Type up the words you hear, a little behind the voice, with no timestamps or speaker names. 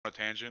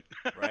tangent.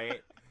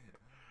 Right?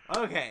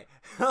 Okay.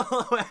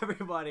 Hello,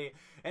 everybody.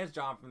 It's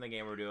John from the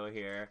GamerDuo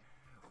here,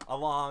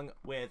 along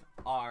with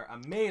our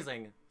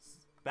amazing,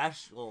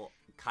 special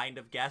kind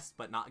of guest,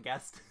 but not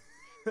guest,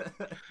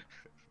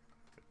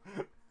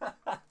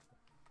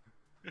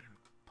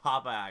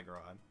 Papa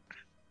Agron.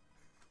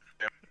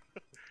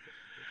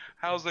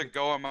 How's it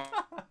going,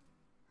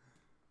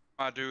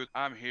 my dude?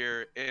 I'm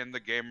here in the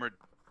Gamer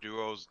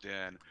Duo's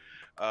den.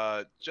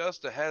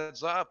 Just a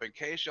heads up, in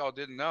case y'all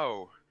didn't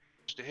know,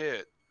 to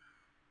hit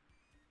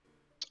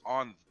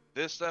on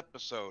this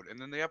episode, and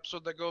then the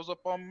episode that goes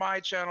up on my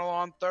channel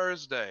on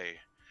Thursday.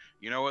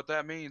 You know what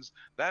that means?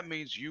 That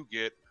means you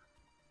get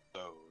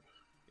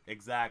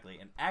Exactly.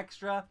 An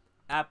extra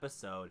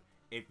episode.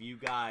 If you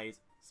guys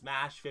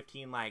smash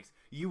 15 likes,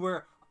 you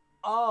were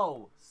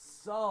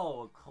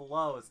so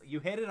close.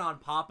 You hit it on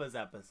Papa's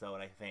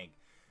episode, I think,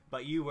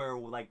 but you were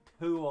like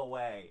 2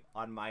 away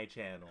on my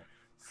channel.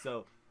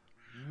 So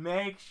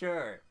make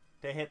sure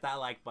to hit that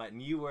like button.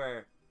 You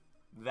were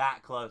that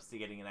close to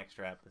getting an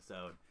extra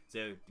episode. So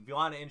if you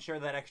want to ensure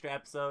that extra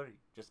episode,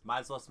 just might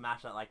as well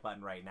smash that like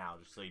button right now,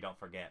 just so you don't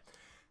forget.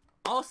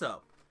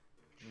 Also,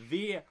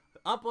 the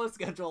upload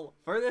schedule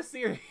for this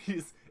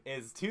series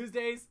is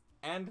Tuesdays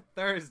and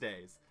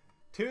Thursdays.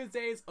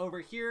 Tuesdays over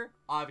here,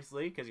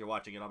 obviously, because you're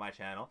watching it on my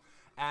channel,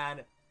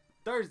 and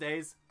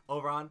Thursdays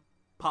over on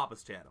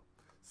Papa's channel.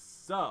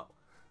 So,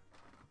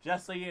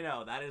 just so you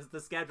know, that is the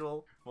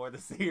schedule for the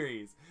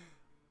series.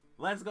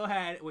 Let's go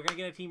ahead. We're going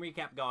to get a team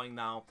recap going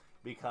now,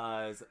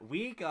 because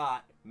we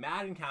got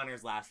Mad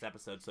Encounters last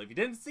episode. So if you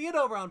didn't see it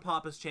over on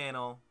Papa's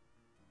channel,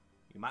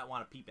 you might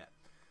want to peep it.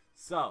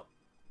 So,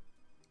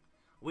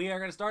 we are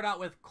going to start out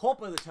with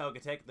Culpa the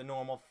Togetic, the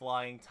normal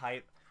flying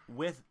type,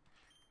 with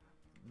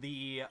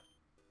the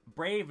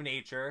brave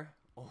nature.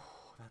 Oh,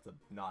 that's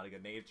not a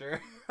good nature.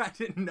 I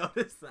didn't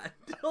notice that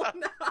until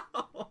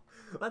now.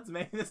 Let's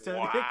make this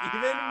Togetic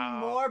even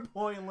more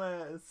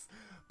pointless.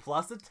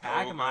 Plus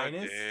attack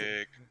minus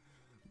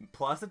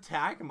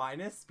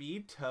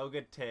speed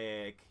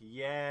Togetic.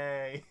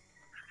 Yay.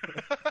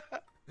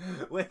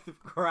 With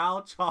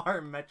Growl,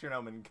 Charm,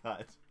 Metronome, and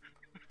Cut.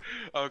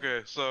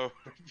 Okay, so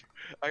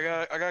I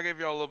gotta give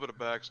y'all a little bit of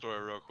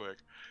backstory real quick.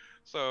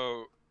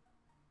 So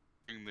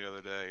the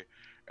other day,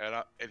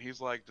 and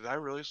he's like, "Did I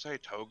really say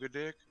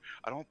Togedick?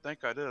 I don't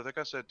think I did. I think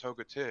I said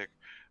Togetic."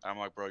 I'm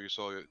like, "Bro, you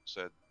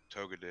said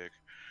Togedick,"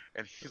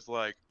 and he's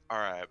like, "All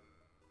right,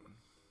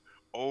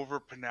 over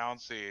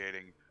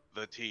pronunciating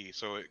the T,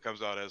 so it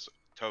comes out as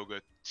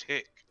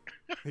Togetic."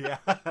 Yeah.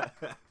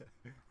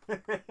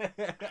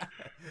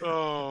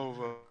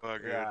 Oh my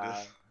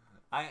goodness.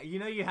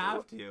 You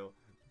have to.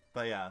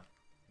 But yeah.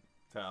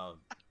 So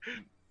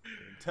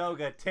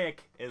Togetic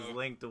is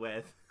linked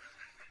with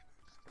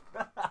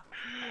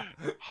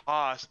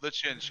Haas, the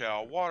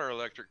Chinchou, water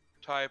electric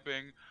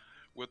typing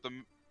with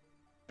the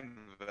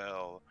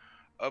Vel,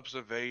 ups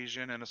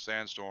evasion in a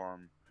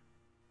sandstorm.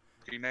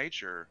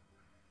 Nature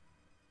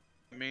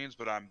means,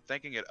 but I'm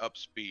thinking it up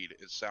speed.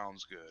 It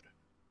sounds good.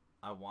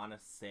 I want to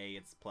say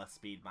it's plus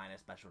speed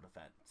minus special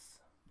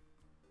defense.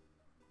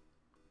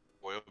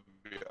 We'll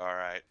be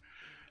alright.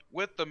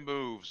 With the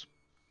moves,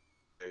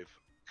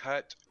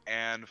 cut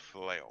and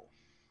flail.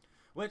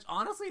 Which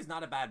honestly is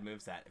not a bad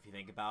moveset if you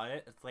think about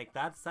it. It's like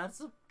that's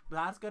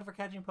good for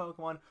catching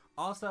Pokemon.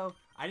 Also,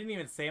 I didn't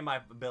even say my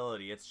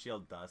ability. It's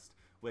Shield Dust,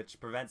 which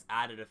prevents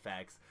added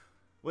effects,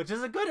 which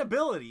is a good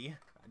ability.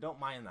 I don't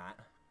mind that.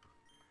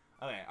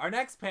 Okay, our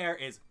next pair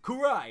is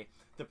Kurai,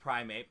 the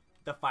Primate,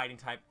 the fighting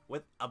type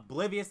with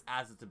Oblivious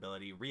as its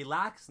ability,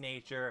 Relaxed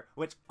Nature,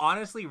 which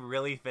honestly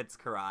really fits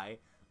Kurai.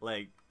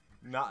 Like,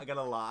 not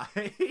gonna lie,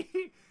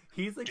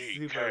 he's like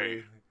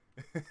DK.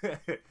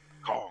 super.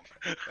 Kong.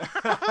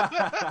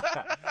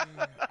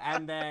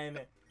 And then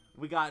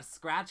we got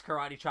Scratch,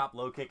 Karate Chop,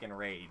 Low Kick, and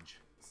Rage.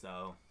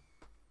 So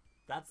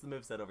that's the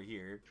moveset over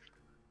here.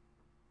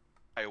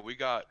 Hey, we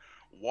got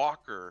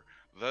Walker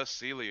the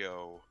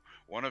Celio,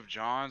 one of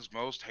John's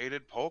most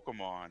hated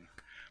Pokemon.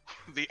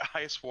 The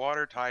Ice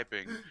Water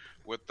typing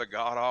with the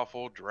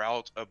god-awful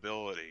Drought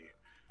ability.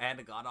 And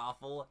a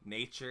god-awful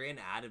Nature and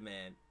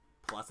Adamant.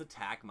 Plus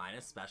attack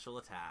minus special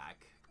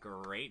attack.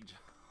 Great job.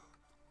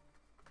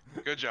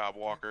 Good job,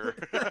 Walker.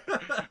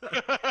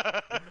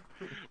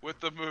 With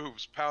the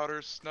moves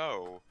Powder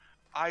Snow,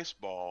 Ice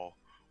Ball,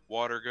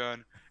 Water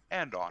Gun,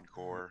 and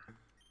Encore.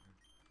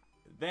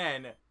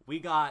 Then we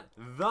got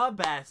the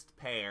best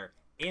pair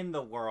in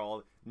the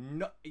world.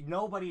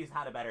 Nobody's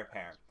had a better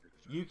pair.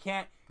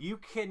 You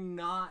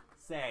cannot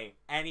say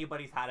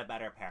anybody's had a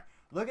better pair.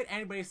 Look at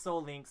anybody's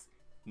Soul Links.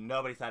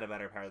 Nobody's had a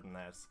better pair than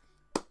this.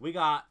 We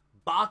got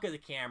Baka the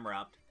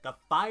Camerupt, the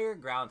Fire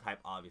Ground type,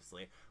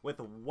 obviously,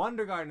 with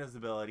Wonder Garden's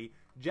ability,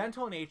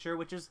 Gentle Nature,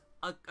 which is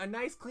a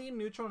nice, clean,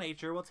 neutral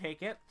nature. We'll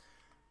take it.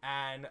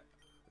 And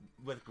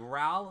with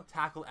Growl,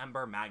 Tackle,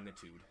 Ember,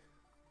 Magnitude.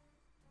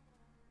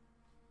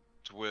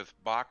 With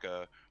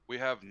Baka, we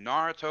have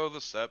Naruto the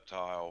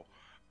Sceptile,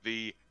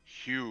 the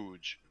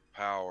huge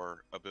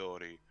power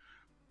ability,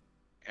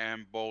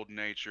 and Bold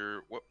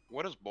Nature.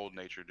 What does Bold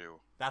Nature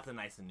do? That's a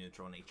nice and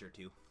neutral nature,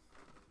 too.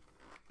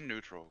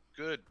 Neutral.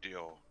 Good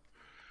deal.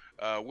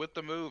 With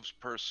the moves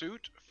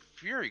Pursuit,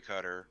 Fury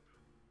Cutter,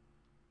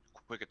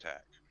 Quick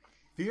Attack.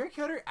 Fury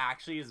Cutter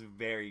actually is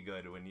very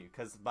good when you,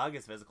 because Bug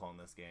is physical in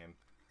this game.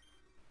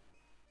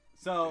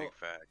 So, Big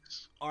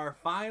facts. our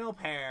final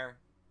pair,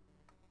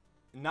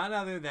 none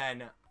other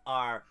than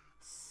our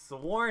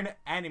sworn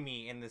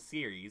enemy in the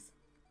series,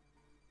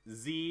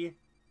 Z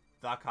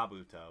the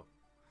Kabuto.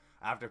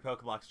 After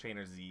Pokeblox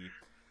Trainer Z.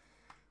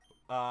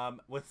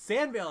 With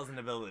Sandveil as an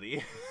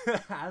ability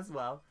as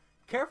well.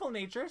 Careful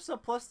nature, so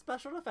plus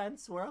special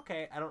defense, we're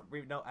okay. I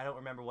don't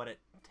remember what it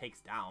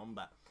takes down,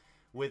 but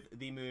with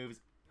the moves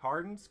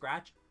Harden,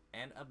 Scratch,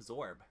 and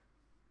Absorb.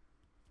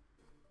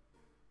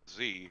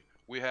 Z,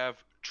 we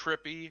have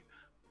Trippy,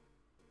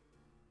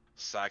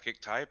 Psychic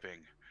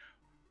Typing.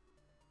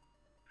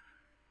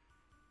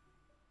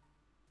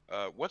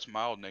 What's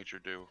Mild Nature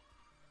do?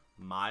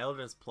 Mild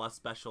is plus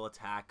special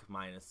attack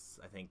minus,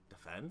 I think,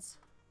 defense.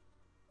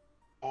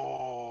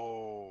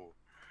 Oh,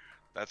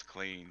 that's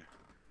clean.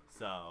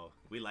 So,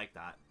 we like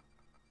that.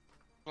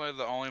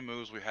 The only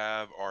moves we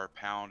have are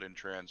Pound and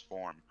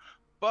Transform.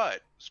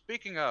 But,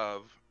 speaking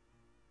of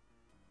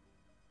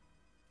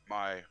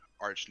my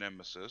arch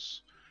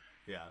nemesis,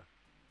 Yeah.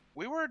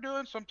 we were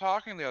doing some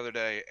talking the other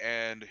day,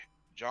 and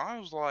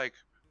John was like,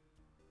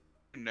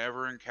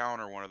 never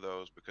encounter one of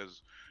those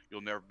because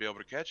you'll never be able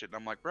to catch it. And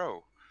I'm like,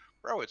 bro,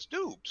 it's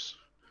dupes.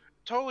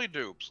 Totally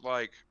dupes.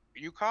 Like,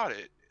 you caught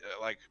it.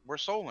 Like, we're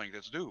Soul Linked.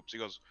 It's dupes. He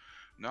goes,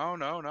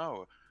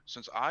 no.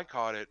 Since I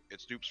caught it,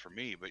 it's dupes for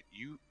me, but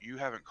you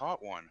haven't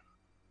caught one.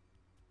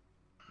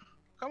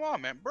 Come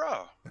on, man,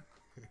 bro.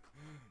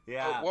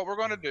 Yeah. So what we're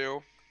going to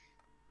do...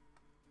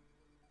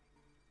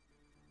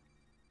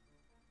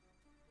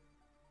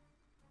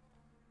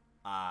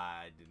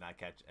 I did not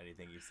catch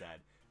anything you said.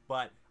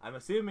 But I'm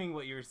assuming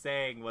what you were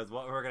saying was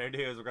what we're going to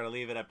do is we're going to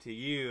leave it up to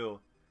you,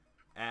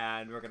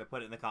 and we're going to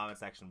put it in the comment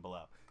section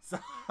below. So,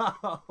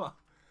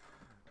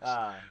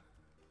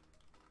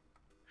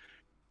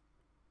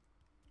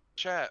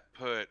 chat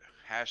put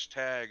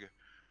hashtag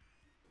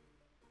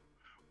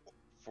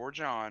for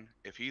John,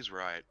 if he's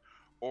right,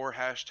 or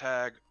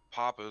hashtag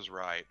Papa's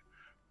right.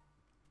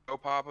 Oh,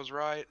 Papa's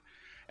right,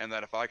 and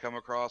that if I come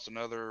across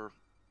another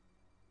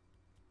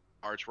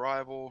arch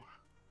rival,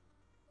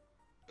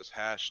 just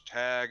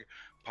hashtag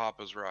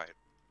Papa's right.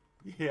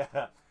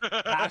 yeah.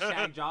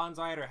 Hashtag John's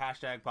right or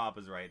hashtag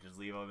Papa's right. Just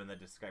leave them in the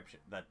description.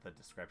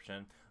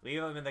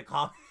 Leave them in the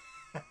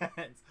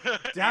comments.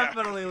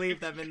 Definitely leave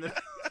them in the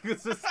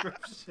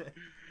description.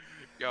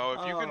 Yo,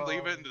 if you can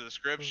leave it in the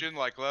description,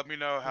 like, let me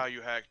know how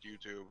you hacked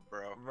YouTube,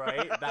 bro.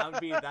 Right?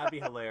 That'd be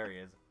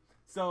hilarious.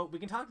 So we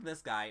can talk to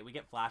this guy. We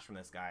get flash from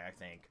this guy, I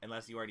think,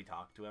 unless you already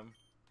talked to him.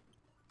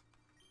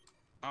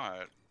 All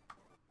right.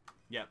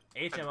 Yep.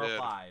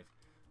 HMO5.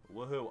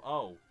 Woohoo!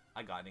 Oh,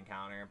 I got an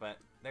encounter, but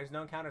there's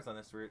no encounters on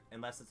this route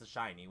unless it's a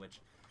shiny, which,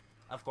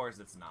 of course,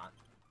 it's not.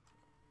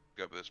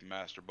 Pick up this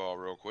Master Ball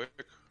real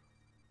quick.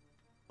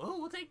 Oh,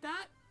 we'll take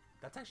that.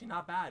 That's actually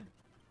not bad.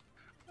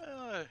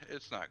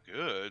 It's not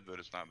good, but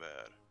it's not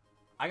bad.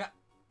 I got...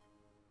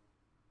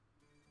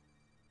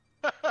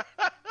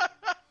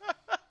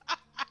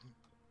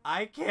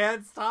 I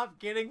can't stop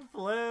getting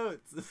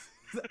flutes. This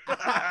is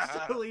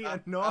actually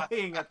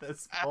annoying at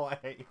this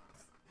point.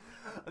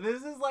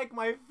 This is like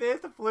my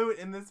 5th flute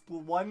in this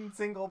one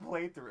single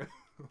playthrough.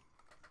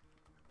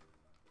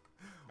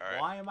 Right.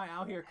 Why am I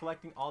out here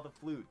collecting all the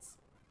flutes?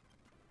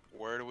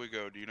 Where do we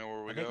go? Do you know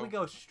where we go? I think we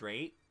go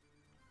straight.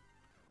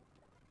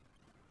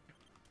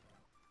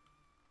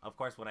 Of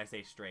course, when I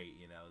say straight,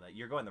 you know, that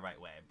you're going the right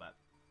way, but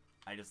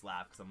I just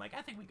laugh because I'm like,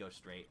 I think we go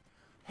straight.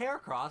 Hair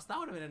cross, that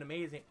would have been an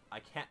amazing... I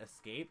can't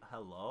escape?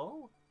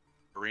 Hello?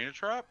 Arena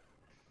Trap?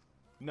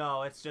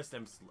 No, it's just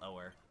I'm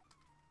slower.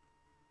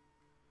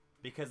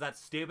 Because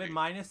that's stupid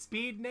minus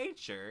speed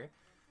nature.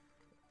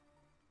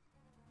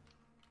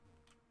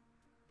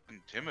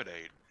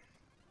 Intimidate.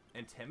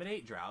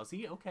 Intimidate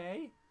Drowsy?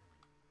 Okay.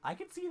 I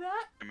can see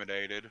that.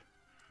 Intimidated.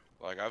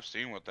 Like, I've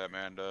seen what that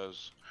man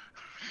does.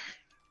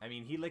 I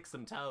mean, he licks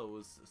some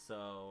toes,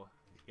 so...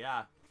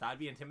 Yeah, that'd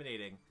be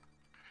intimidating.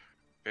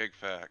 Big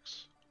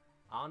facts.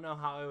 I don't know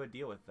how I would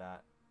deal with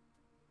that.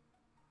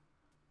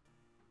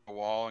 A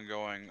wall and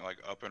going, like,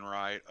 up and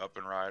right,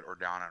 or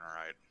down and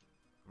right.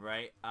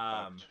 Right?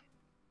 Oh,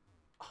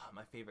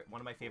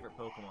 one of my favorite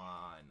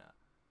Pokemon.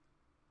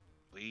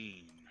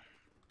 Lean.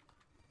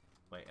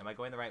 Wait, am I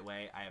going the right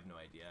way? I have no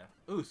idea.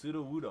 Ooh,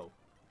 Sudowoodo.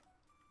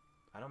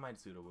 I don't mind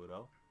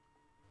Sudowoodo.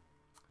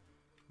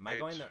 Am I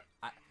going the...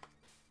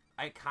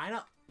 I kind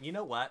of... You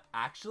know what?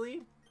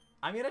 Actually,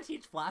 I'm going to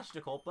teach Flash to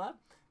Culpa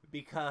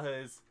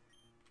because...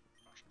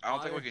 I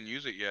don't think we can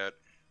use it yet.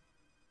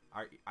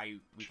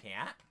 We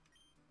can't?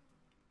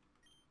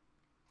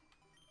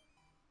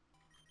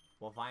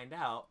 We'll find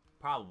out.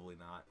 Probably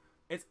not.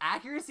 Its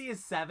accuracy is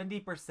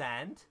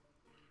 70%?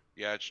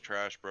 Yeah, it's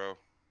trash, bro.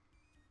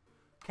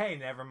 Okay,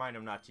 never mind.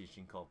 I'm not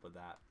teaching Culpa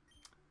that.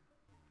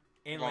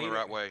 Going the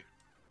right way.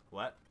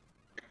 What?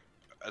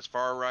 As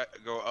far right,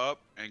 go up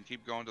and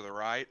keep going to the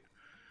right.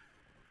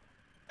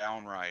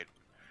 Down right.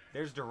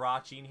 There's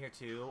Jirachi in here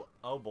too.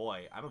 Oh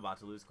boy, I'm about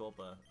to lose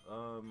Culpa.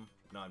 No,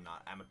 I'm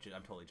not. I'm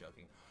totally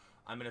joking.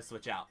 I'm gonna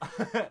switch out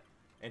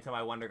into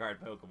my Wonder Guard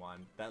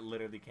Pokemon. That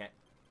literally can't.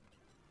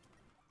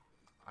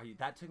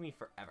 That took me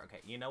forever.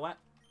 Okay, you know what?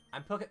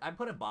 I'm putting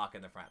Bach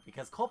in the front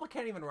because Culpa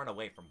can't even run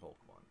away from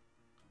Pokemon.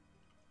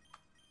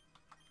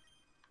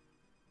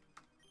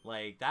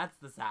 Like, that's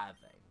the sad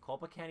thing.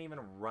 Culpa can't even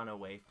run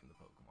away from the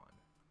Pokemon.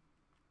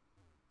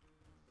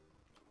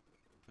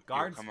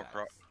 Guard come specs.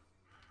 across.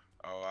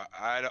 Oh,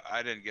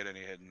 I didn't get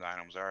any hidden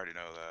items. I already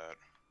know that.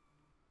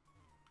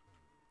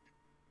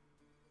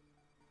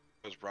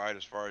 It was right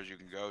as far as you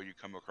can go. You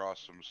come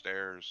across some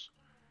stairs.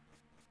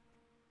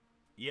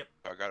 Yep.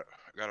 I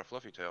got a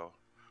fluffy tail.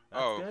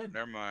 That's oh, good.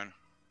 Never mind.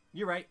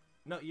 You're right.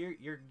 No, you're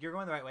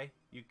going the right way.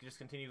 You just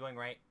continue going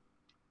right.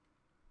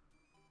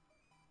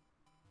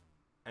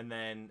 And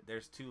then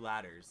there's 2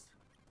 ladders.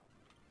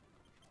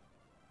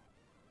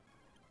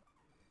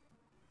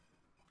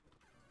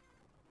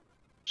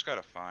 Just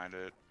gotta find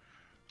it.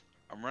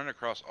 I'm running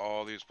across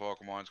all these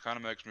Pokemon. It kind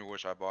of makes me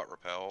wish I bought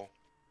Repel.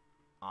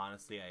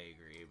 Honestly, I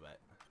agree, but...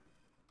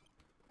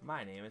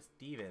 My name is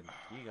Steven.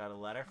 You got a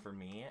letter for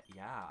me?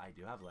 Yeah, I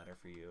do have a letter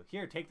for you.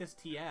 Here, take this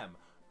TM.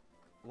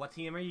 What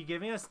TM are you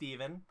giving us,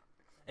 Steven?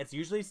 It's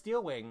usually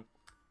Steel Wing.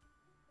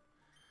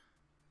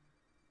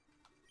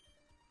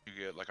 You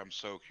get, like, I'm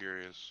so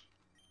curious.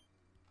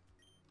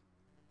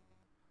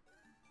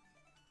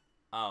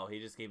 Oh, he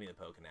just gave me the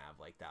Pokenav.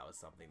 Like, that was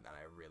something that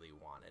I really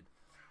wanted.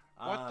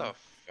 What the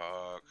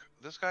fuck?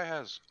 This guy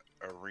has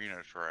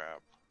Arena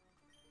Trap.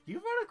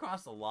 You've run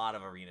across a lot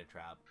of Arena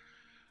Trap.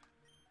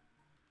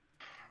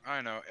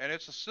 I know, and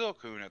it's a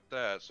Silcoon at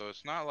that, so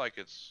it's not like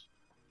it's...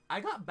 I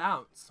got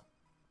Bounce.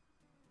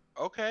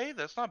 Okay,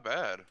 that's not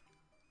bad.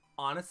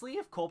 Honestly,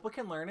 if Culpa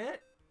can learn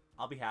it,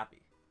 I'll be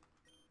happy.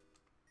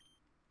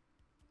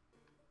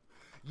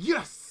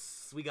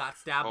 Yes! We got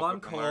Stab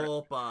on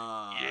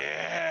Culpa.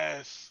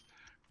 Yes!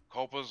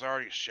 Culpa's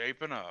already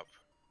shaping up.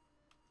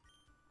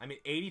 I mean,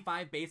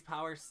 85 base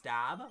power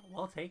Stab.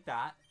 We'll take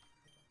that.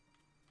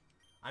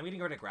 I'm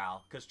getting rid of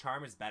Growl, because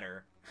Charm is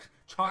better.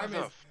 Charm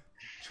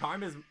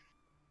is...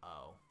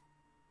 Oh.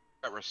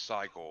 That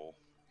Recycle.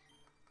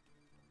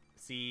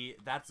 See,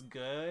 that's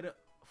good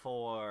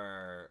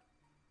for...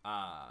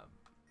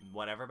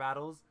 whatever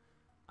battles.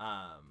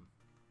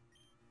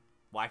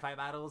 Wi-Fi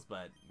battles,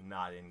 but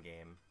not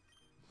in-game.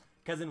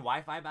 Because in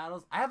Wi-Fi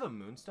battles, I have a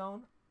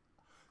Moonstone.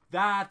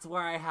 That's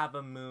where I have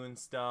a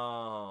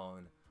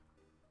Moonstone.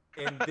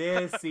 In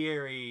this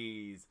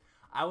series.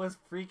 I was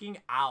freaking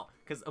out.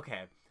 Because,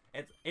 okay,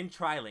 it's in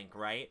Trilink,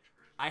 right?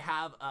 I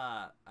have,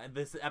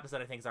 this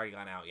episode I think has already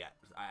gone out yet.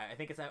 I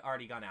think it's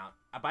already gone out.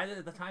 By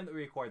the time that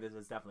we record this,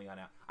 it's definitely gone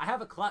out. I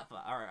have a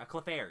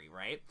Clefairy,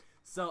 right?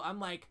 So I'm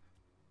like,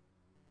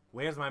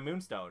 where's my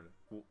Moonstone?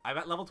 I'm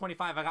at level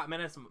 25. I got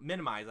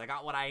minimized. I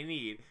got what I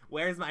need.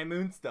 Where's my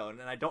Moonstone?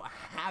 And I don't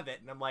have it.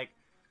 And I'm like,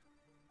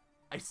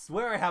 I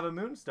swear I have a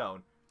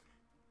Moonstone.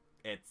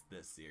 It's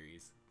this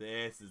series.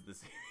 This is the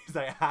series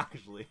I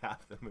actually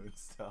have the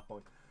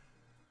Moonstone.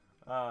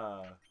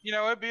 You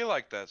know, it'd be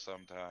like that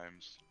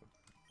sometimes.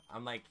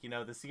 I'm like, you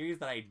know, the series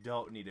that I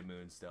don't need a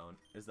Moonstone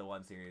is the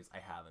one series I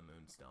have a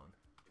Moonstone.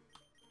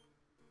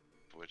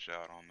 Switch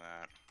out on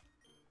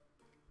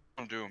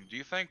that. Doom, do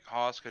you think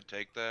Haas could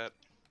take that?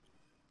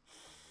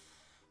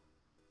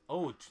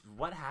 Oh,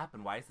 what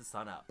happened? Why is the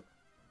sun up?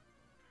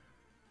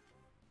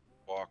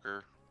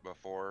 Walker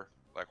before,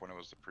 like when it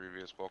was the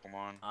previous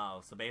Pokemon.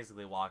 Oh, so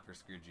basically Walker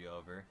screwed you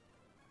over.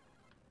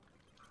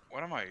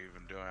 What am I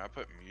even doing? I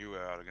put Mew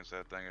out against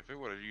that thing. If it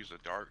would have used a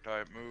Dark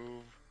type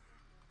move.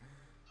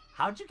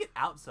 How'd you get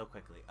out so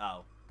quickly?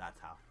 Oh, that's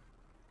how.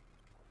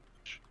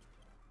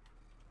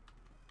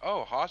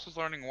 Oh, Haas is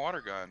learning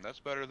Water Gun. That's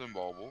better than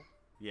Bulble.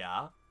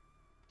 Yeah.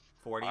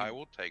 40. I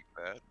will take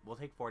that. We'll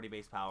take 40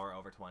 base power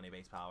over 20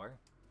 base power.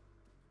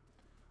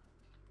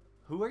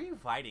 Who are you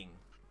fighting?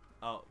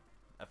 Oh,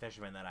 a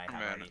fisherman that I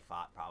have already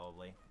fought,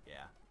 probably.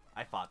 Yeah,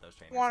 I fought those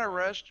trainers. I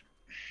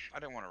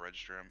didn't want to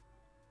register him.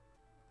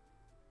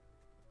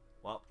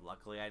 Well,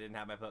 luckily I didn't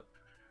have my book.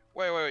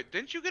 Wait.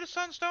 Didn't you get a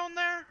Sunstone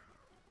there?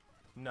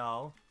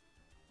 No.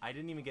 I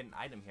didn't even get an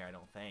item here, I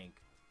don't think.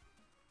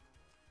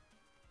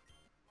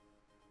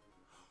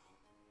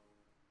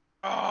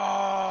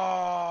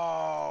 Oh!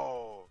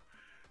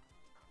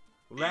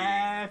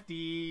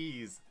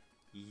 Lefties!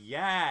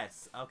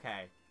 Yes!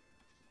 Okay.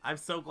 I'm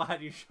so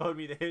glad you showed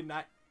me the hidden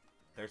item.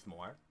 There's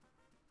more.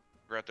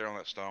 Right there on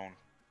that stone.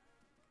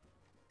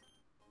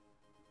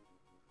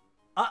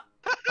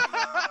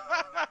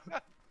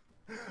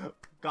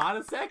 Got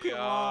a second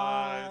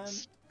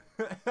odds.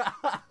 one!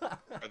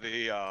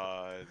 The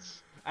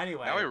odds.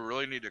 Anyway. Now we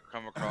really need to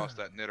come across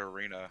that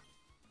Nidorina.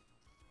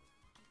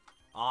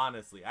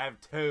 Honestly, I have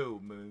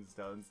 2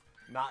 Moonstones.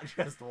 Not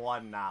just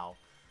one now.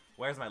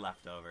 Where's my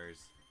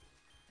leftovers?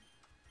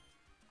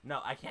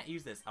 No, I can't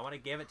use this. I want to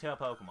give it to a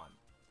Pokemon.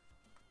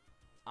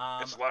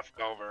 It's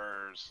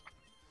leftovers.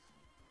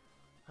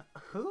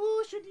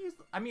 Who should use...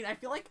 I mean, I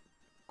feel like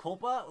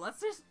Culpa...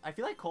 I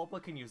feel like Culpa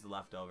can use the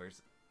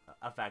leftovers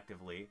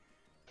effectively.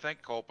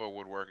 think Culpa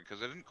would work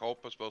because isn't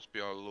Culpa supposed to be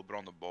a little bit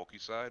on the bulky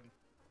side?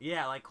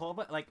 Yeah, like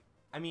Culpa, like,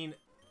 I mean,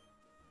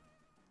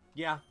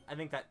 yeah, I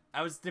think that,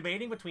 I was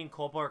debating between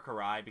Culpa or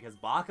Karai because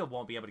Baka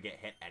won't be able to get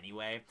hit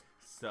anyway,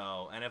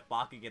 so, and if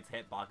Baka gets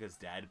hit, Baka's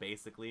dead,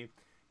 basically,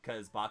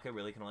 because Baka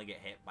really can only get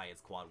hit by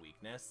its quad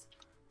weakness,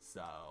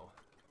 so,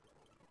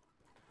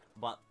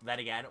 but then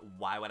again,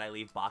 why would I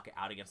leave Baka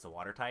out against a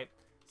water type?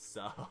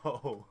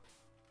 So,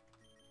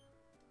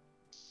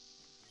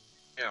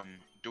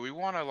 do we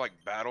want to like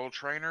battle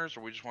trainers,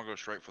 or we just want to go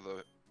straight for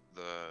the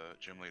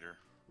gym leader?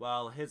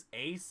 well, his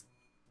ace,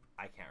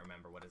 I can't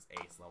remember what his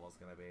ace level is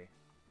going to be.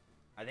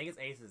 I think his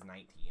ace is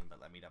 19, but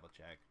let me double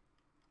check.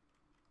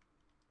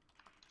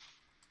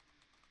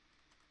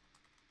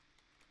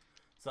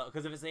 So,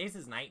 because if his ace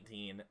is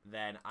 19,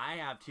 then I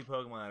have 2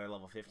 Pokemon that are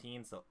level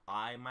 15, so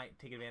I might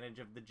take advantage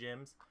of the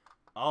gyms.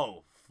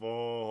 Oh,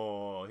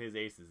 his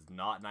ace is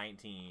not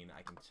 19.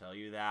 I can tell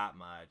you that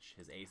much.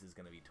 His ace is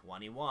going to be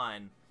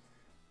 21.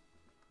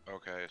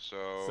 Okay, so...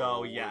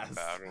 So, yes,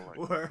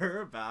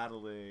 we're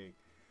battling.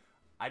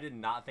 I did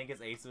not think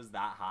his ace was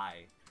that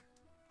high.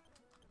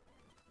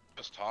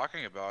 Just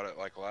talking about it,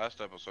 like last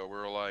episode, we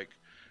were like,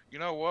 you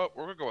know what?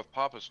 We're going to go with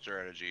Papa's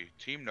strategy.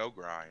 Team no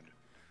grind.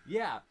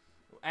 Yeah,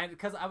 and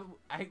because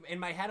I in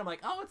my head, I'm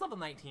like, oh, it's level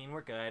 19.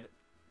 We're good.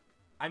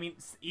 I mean,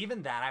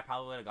 even that, I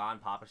probably would have gone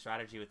Papa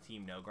strategy with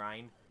Team No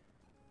Grind.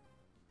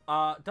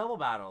 Double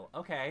battle.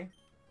 Okay.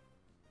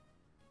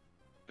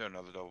 Do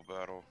another double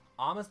battle.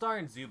 Amistar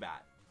and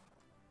Zubat.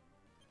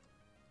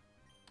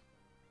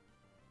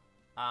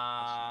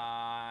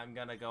 I'm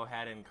gonna go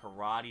ahead and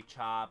Karate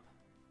Chop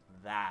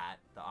that,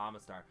 the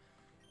Amistar.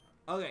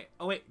 Okay.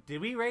 Oh, wait.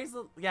 Did we raise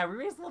the... Yeah, we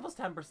raised the levels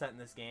 10% in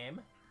this game.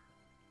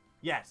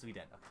 Yes, we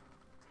did. Okay.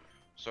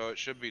 So it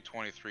should be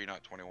 23,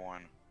 not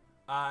 21.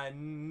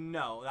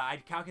 No,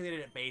 I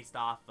calculated it based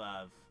off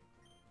of...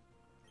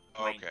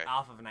 Okay.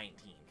 Off of 19,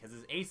 because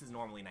his ace is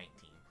normally 19.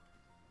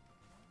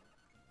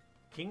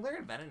 Kingler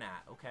and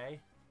Venonat, okay.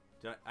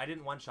 I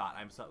didn't one-shot,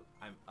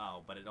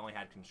 oh, but it only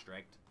had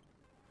Constrict.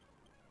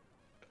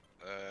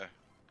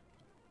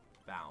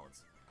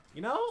 Bounce.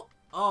 You know?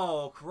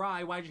 Oh,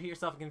 Cry, why'd you hit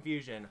yourself in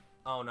confusion?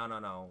 Oh, no, no,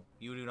 no.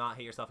 You do not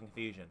hit yourself in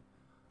confusion.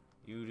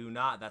 You do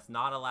not, that's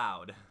not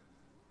allowed.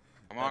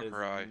 Come on,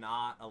 Cry.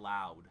 Not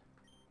allowed.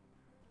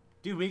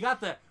 Dude, we got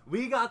the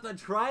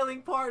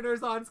trialing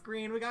partners on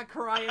screen. We got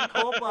Karai and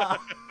Culpa.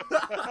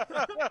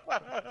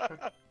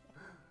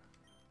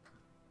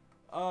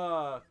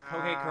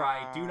 Okay,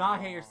 Karai, do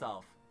not hit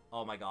yourself.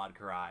 Oh my god,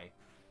 Karai.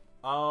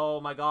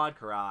 Oh my god,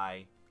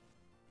 Karai.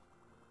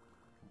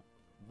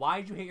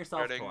 Why'd you hit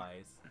yourself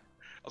twice? I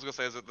was gonna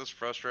say, is it this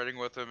frustrating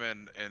with him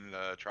in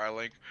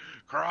Trilink?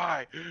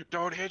 Cry!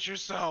 Don't hit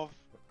yourself!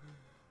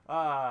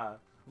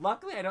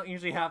 Luckily I don't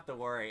usually have to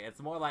worry.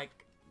 It's more like,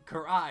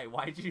 Karai,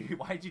 why'd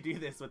you do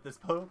this with this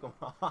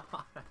Pokemon?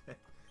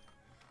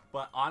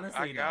 But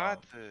honestly, I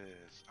got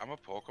this. I'm a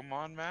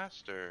Pokemon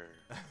master.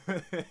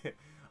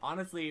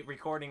 Honestly,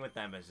 recording with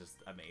them is just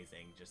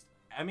amazing.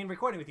 I mean,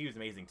 recording with you is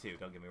amazing too.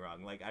 Don't get me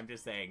wrong. Like, I'm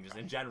just saying, just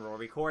in general,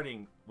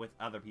 recording with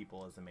other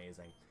people is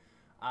amazing.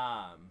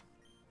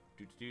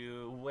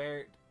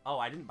 Where? Oh,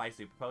 I didn't buy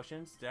super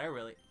potions. Did I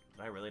really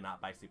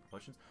not buy super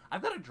potions?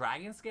 I've got a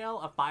Dragon Scale,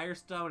 a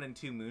Firestone, and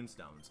 2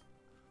 Moonstones.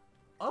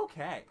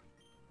 Okay.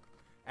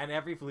 And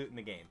every flute in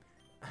the game.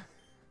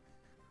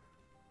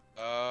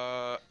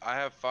 I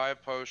have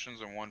 5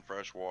 potions and 1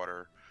 fresh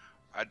water.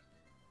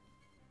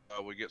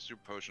 We get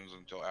super potions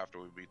until after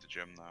we beat the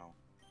gym, though.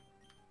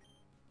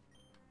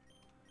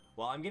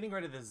 Well, I'm getting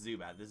rid of this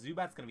Zubat. The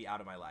Zubat's gonna be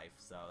out of my life,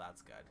 so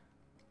that's good.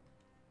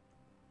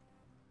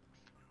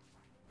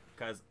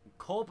 Because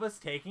Culpa's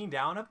taking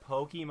down a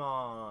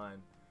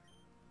Pokemon.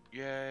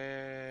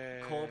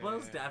 Yay!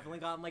 Culpa's definitely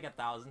gotten like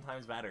 1,000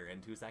 times better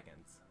in 2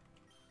 seconds.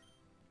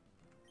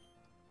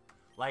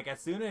 Like, as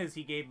soon as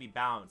he gave me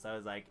bounce, I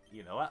was like,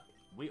 you know what?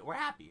 We're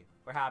happy.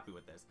 We're happy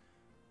with this.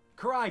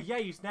 Karai, yeah,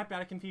 you snapped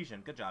out of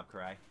confusion. Good job,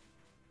 Karai.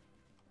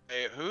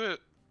 Hey,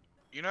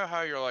 you know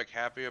how you're like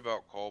happy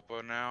about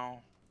Culpa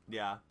now?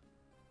 Yeah.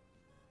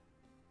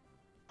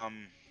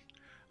 I'm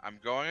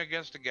going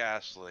against a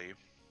Ghastly.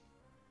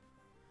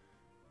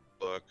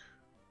 Look.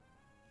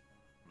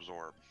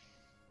 Absorb.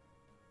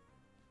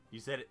 You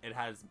said it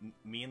has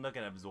Mean Look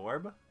and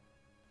Absorb?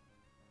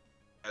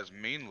 As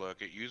Mean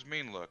Look, it used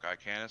Mean Look. I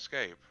can't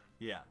escape.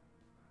 Yeah.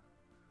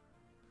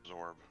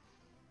 Absorb.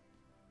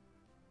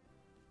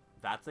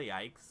 That's a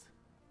yikes.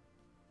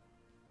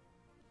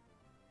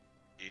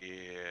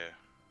 Yeah.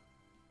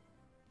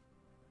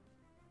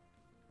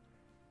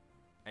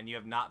 And you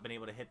have not been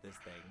able to hit this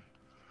thing.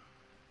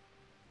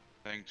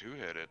 Thing to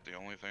hit it. The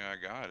only thing I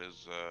got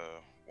is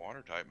a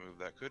water type move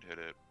that could hit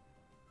it.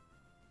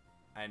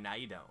 And now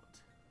you don't.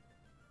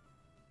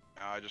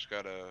 Now I just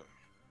gotta...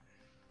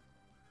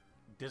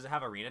 Does it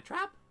have Arena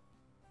Trap?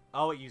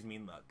 Oh, it used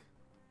Mean Look.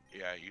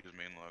 Yeah, it used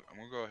Mean Look. I'm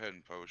gonna go ahead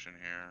and potion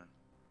here.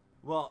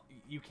 Well,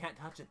 you can't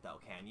touch it though,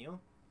 can you?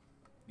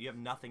 You have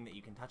nothing that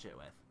you can touch it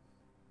with.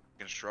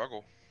 You can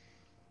struggle.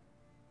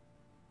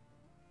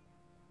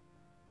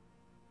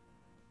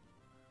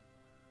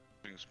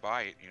 thing's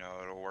bite, you know,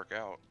 it'll work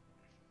out.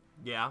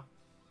 Yeah.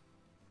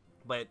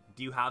 But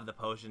do you have the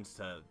potions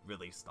to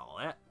really stall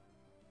it?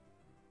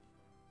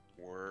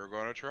 We're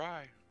gonna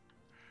try.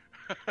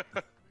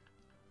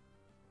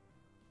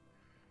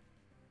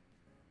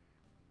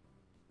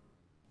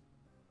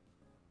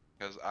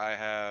 Because I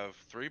have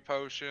 3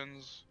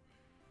 potions.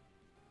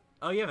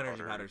 Oh, you have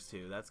energy powders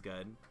too. That's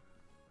good.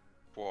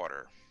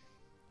 Water.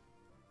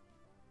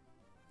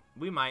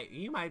 You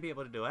might be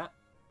able to do it.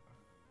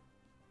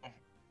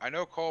 I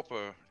know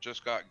Culpa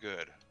just got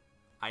good.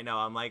 I know.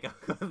 I'm like,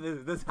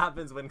 this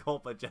happens when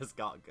Culpa just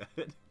got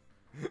good.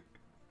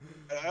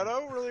 I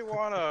don't really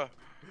want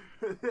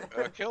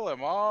to kill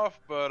him off,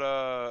 but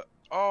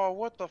oh,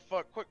 what the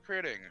fuck? Quit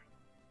critting.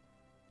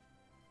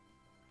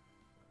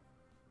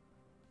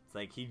 It's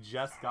like he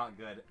just got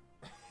good,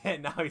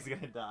 and now he's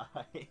gonna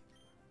die.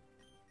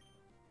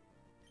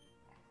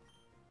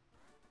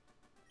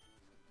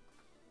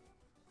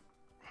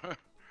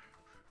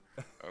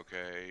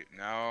 Okay,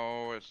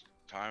 now it's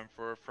time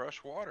for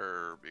fresh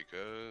water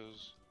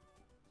because.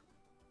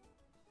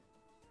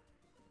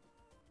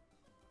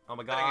 Oh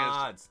my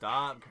god!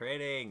 Stop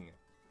critting.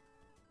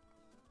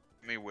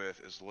 Me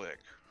with is lick.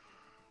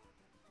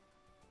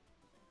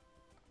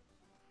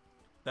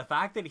 The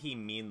fact that he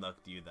mean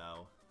looked you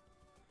though,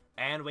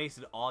 and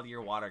wasted all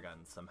your water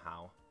guns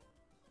somehow.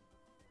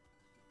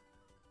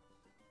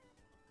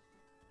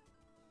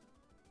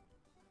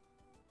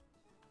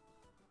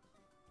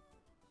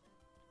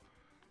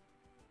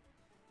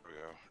 There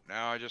we go.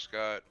 Now I just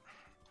got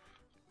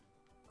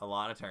a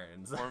lot of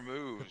turns. More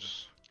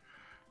moves.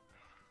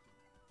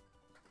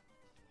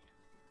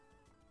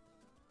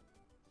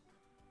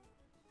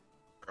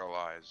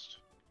 Paralyzed.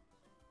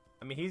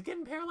 I mean, he's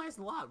getting paralyzed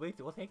a lot. Wait,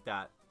 we'll take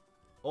that.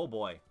 Oh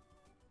boy.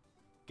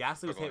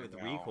 Ghastly was hit with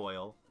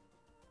recoil.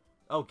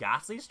 Oh,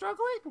 Ghastly's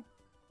struggling?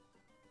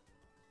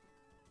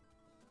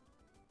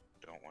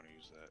 Don't want to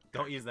use that.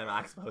 Don't use the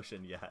max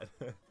potion yet.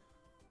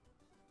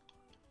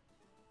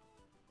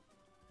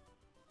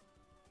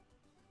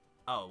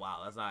 Oh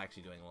wow, that's not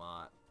actually doing a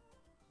lot.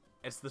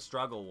 It's the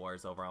Struggle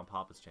Wars over on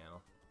Papa's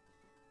channel.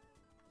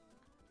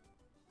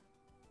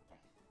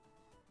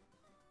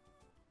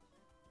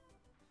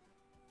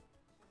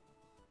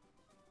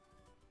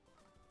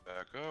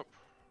 Back up.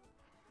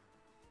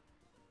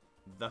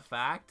 The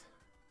fact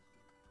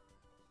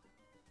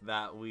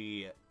that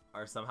we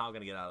are somehow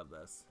going to get out of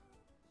this.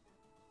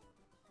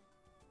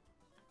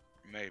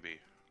 Maybe.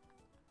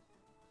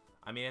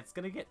 I mean, it's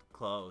going to get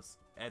close.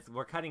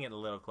 We're cutting it a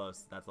little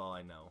close. That's all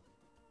I know.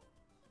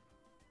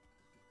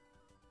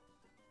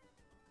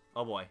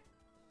 Oh boy.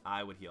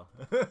 I would heal.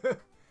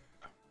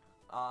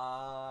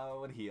 I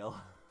would heal.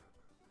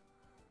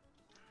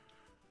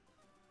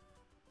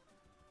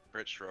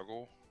 Crit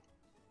struggle.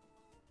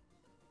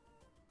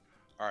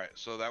 Alright,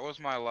 so that was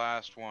my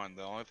last one.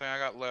 The only thing I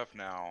got left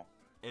now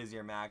is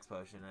your max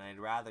potion, and I'd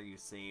rather you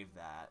save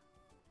that.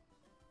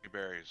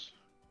 Berries.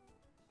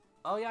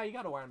 Oh yeah, you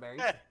got a Warren berries.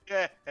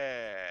 Yeah.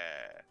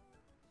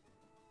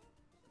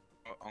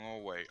 I'm gonna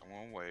wait.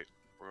 We're gonna wait.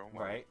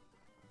 Right.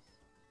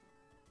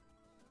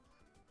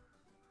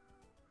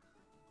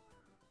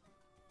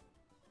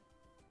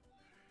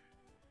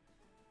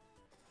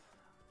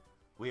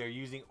 We are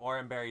using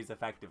Oran berries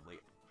effectively.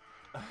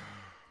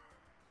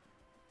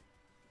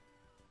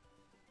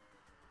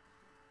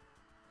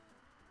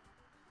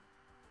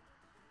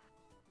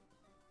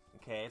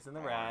 Okay, it's in the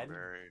red.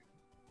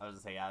 I was gonna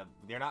say, yeah,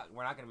 we're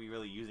not gonna be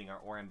really using our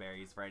Oran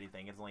berries for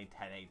anything. It's only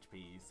 10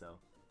 HP, so.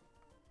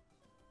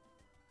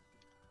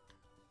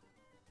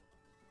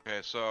 Okay,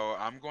 so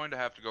I'm going to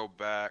have to go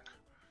back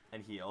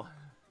and heal.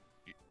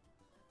 I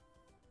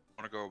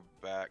want to go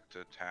back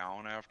to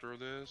town after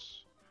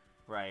this.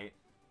 Right.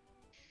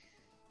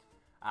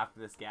 After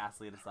this,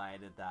 Ghastly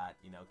decided that,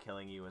 you know,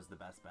 killing you was the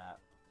best bet.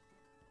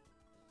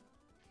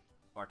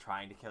 Or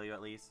trying to kill you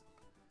at least.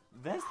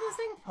 This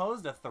thing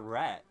posed a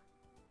threat.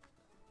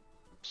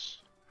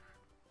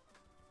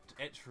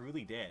 It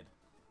truly did.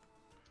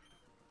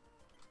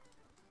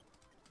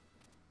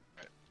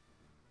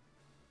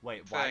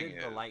 Wait, why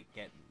did the light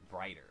get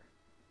brighter?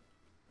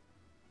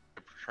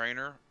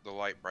 Trainer, the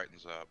light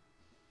brightens up.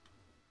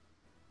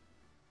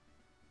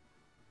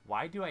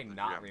 Why do I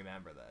not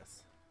remember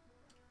this?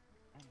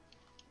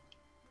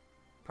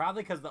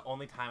 Probably because the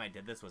only time I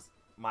did this was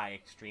my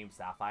Extreme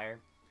Sapphire.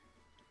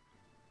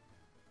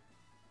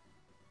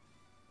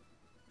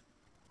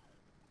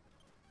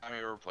 Have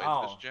you ever played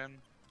this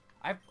gen?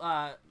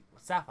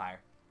 Sapphire.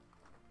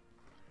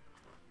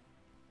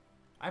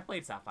 I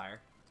played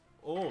Sapphire.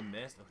 Oh,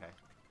 missed. Okay.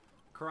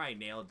 Karai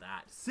nailed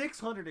that.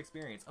 600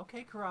 experience.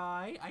 Okay,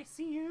 Karai, I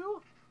see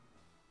you.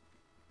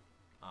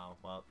 Oh,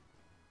 well.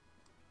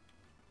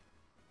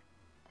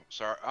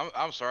 Sorry,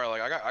 I'm sorry.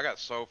 Like I got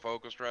so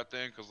focused right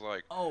then, cause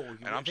like. Oh,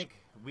 I think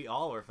we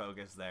all were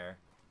focused there.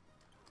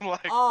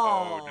 Like,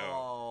 oh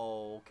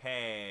no.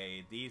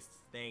 Okay. These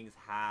things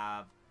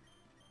have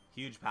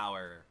huge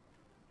power.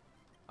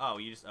 Oh,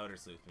 you just Odor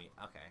Sleuthed me.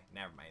 Okay,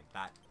 never mind.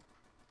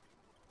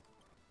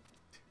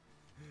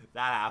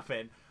 That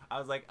happened. I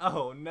was like,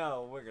 oh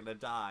no, we're gonna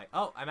die.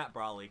 Oh, I'm at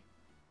Brawley.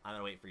 I'm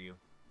gonna wait for you.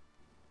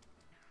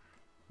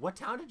 What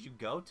town did you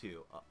go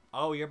to?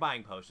 Oh, you're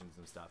buying potions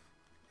and stuff.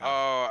 Gotcha.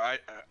 Oh,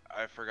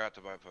 I forgot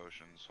to buy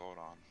potions. Hold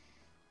on.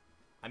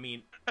 I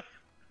mean,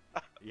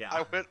 yeah.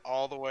 I went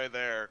all the way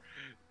there,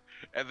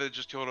 and then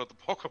just killed at the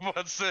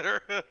Pokemon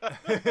Center.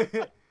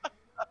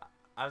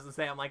 I was gonna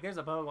say, I'm like, there's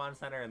a Pokemon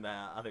Center in the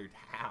other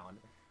town.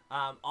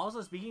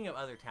 Also, speaking of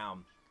other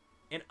town,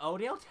 in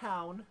Odale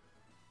Town,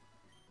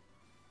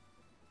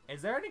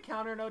 is there an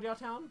encounter in Odale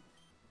Town?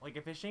 Like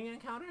a fishing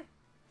encounter?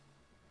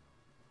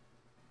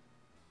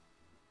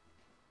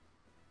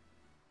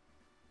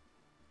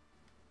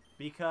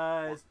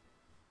 Because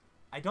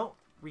I don't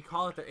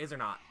recall if there is or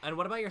not. And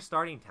what about your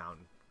starting town?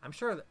 I'm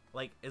sure that,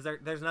 like,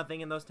 there's nothing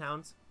in those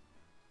towns?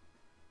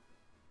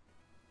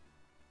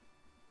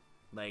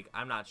 Like,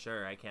 I'm not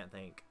sure. I can't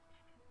think.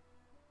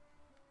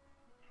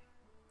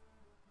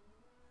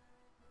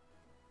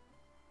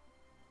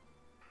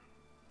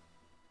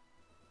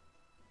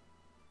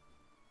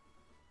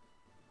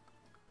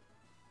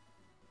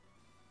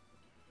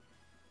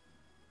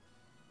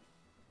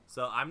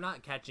 So I'm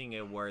not catching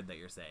a word that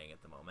you're saying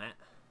at the moment.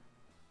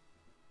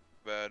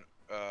 But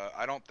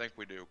I don't think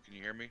we do. Can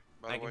you hear me?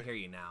 I can hear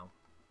you now.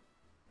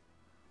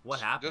 What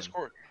happened?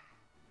 Discord.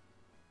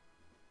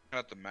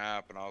 At the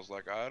map, and I was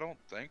like, I don't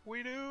think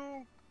we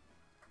do.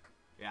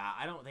 Yeah,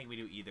 I don't think we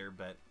do either.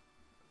 But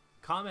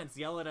comments,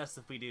 yell at us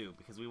if we do,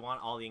 because we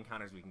want all the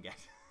encounters we can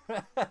get.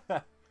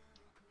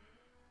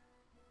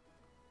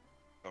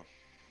 Oh.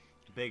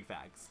 Big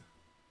facts.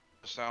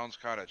 Sounds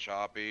kind of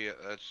choppy.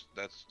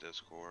 That's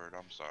Discord.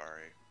 I'm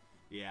sorry.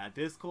 Yeah,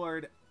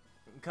 Discord.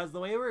 Because the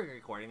way we're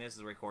recording this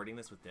is recording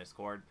this with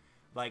Discord,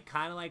 like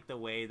kind of like the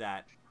way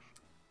that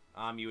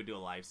you would do a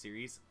live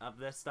series of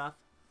this stuff.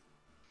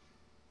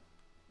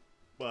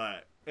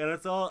 But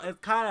it's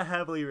kind of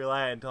heavily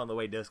reliant on the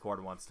way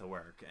Discord wants to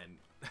work,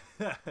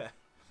 and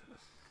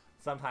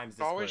sometimes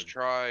Discord... Always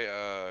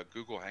try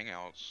Google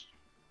Hangouts.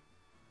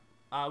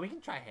 We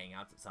can try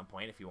Hangouts at some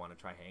point if you want to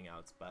try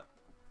Hangouts, but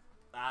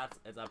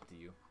it's up to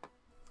you.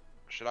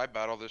 Should I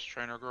battle this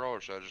trainer girl, or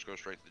should I just go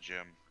straight to the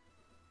gym?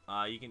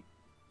 You can.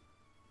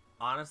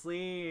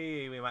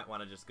 Honestly, we might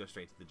want to just go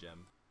straight to the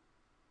gym.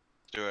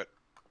 Do it.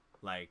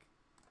 Like,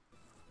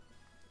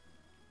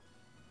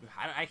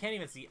 I can't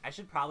even see. I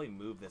should probably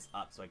move this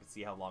up so I can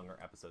see how long our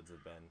episodes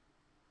have been.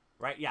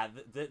 Right? Yeah,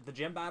 the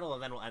gym battle,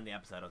 and then we'll end the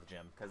episode of the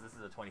gym, because this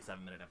is a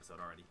 27-minute episode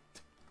already.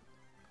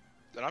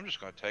 Then I'm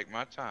just gonna take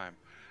my time.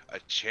 A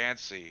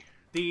Chansey.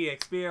 The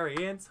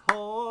experience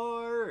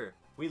whore.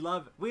 We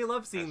love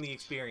seeing the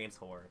experience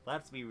whore.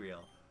 Let's be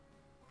real.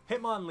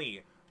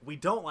 Hitmonlee. We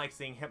don't like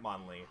seeing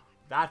Hitmonlee.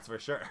 That's for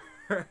sure.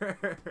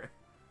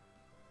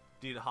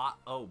 Dude, hot.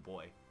 Oh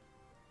boy.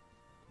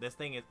 This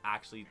thing is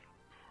actually.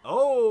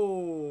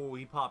 Oh,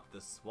 he popped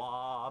the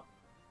swap.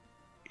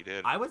 He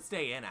did. I would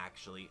stay in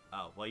actually.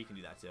 Oh, well, you can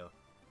do that too.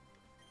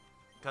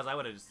 Because I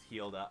would have just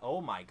healed up. Oh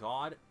my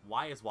god.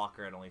 Why is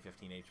Walker at only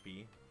 15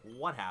 HP?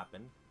 What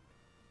happened?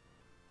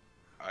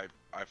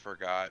 I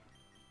forgot.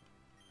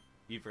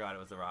 You forgot it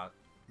was the rock.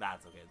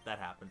 That's okay. That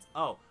happens.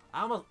 Oh,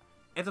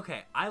 it's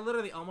okay. I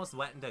literally almost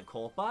went into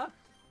Culpa.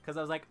 Because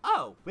I was like,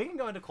 oh, we can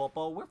go into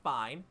Culpa. We're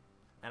fine.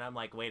 And I'm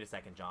like, wait a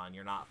second, John.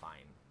 You're not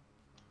fine.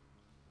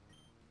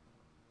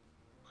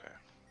 Okay.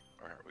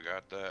 Alright, we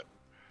got that.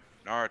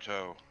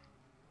 Naruto.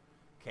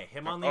 Okay,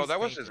 him on Oh, that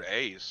was his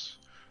ace.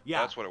 Yeah.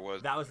 That's what it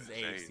was. That was his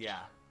ace, yeah.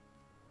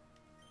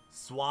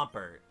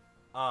 Swampert.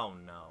 Oh,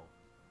 no.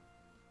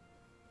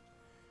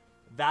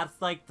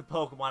 That's like the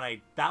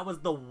Pokemon that was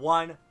the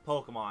one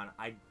Pokemon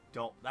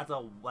that's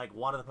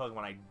one of the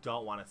Pokemon I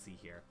don't want to see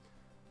here.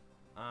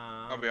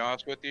 I'll be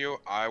honest with you,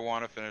 I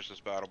want to finish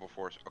this battle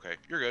before... Okay,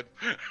 you're good.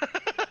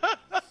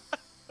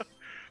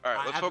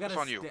 Alright, let's focus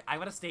on you. I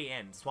gotta stay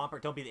in.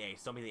 Swampert, don't be the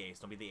ace. Don't be the ace.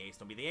 Don't be the ace.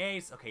 Don't be the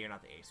ace. Okay, you're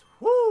not the ace.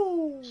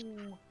 Woo!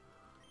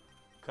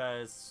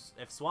 Because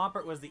if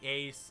Swampert was the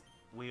ace,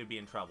 we would be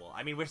in trouble.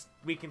 I mean,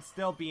 we can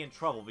still be in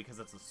trouble because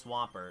it's a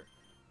Swampert.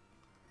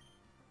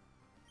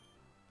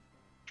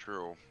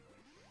 True.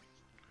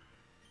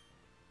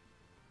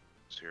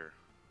 It's here.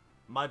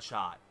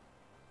 Mudshot.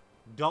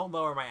 Don't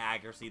lower my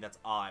accuracy. That's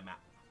all I'm at.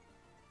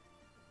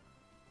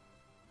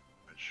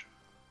 Which...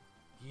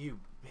 You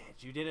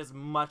bitch. You did as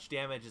much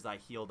damage as I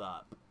healed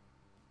up.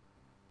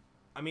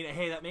 I mean,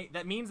 hey,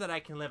 that means that I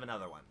can live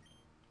another one.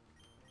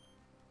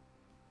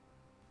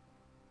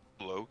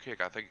 Low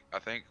kick. I think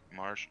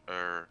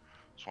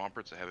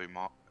Swampert's a heavy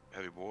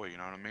boy. You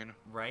know what I mean?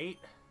 Right?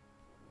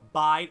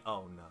 Bite.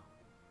 Oh no.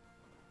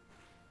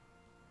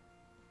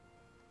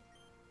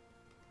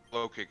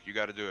 Low kick. You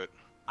got to do it.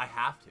 I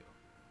have to.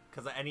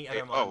 Because any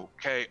other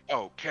Okay.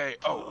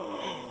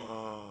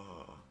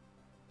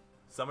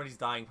 Somebody's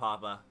dying,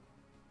 Papa.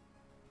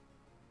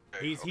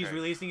 Okay, He's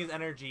releasing his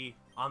energy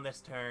on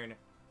this turn.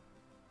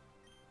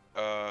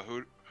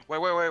 Who?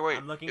 Wait.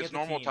 I'm looking it's at the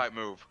normal team. type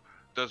move.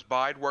 Does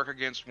Bide work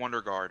against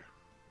Wonder Guard?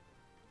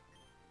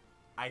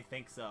 I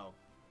think so.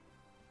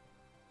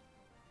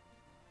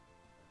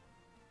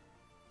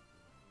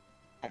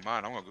 Oh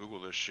man, I'm gonna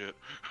Google this shit.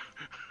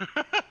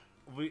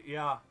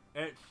 Yeah,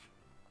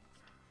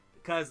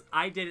 Cause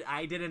I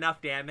did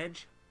enough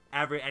damage.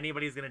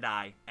 Anybody's gonna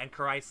die, and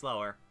Karai's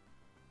slower.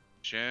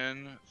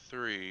 Gen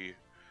 3.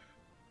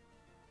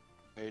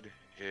 I'd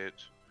hit.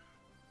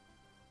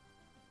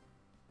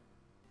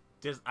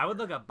 I would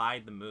look up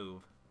bide the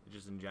move,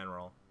 just in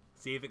general.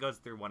 See if it goes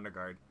through Wonder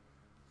Guard.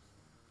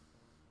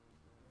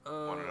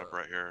 One it up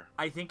right here.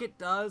 I think it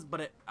does,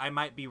 but I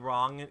might be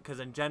wrong because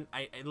in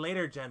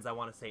later gens I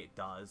want to say it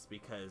does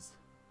because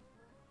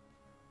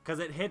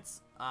it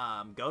hits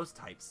ghost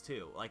types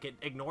too. Like it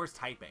ignores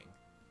typing.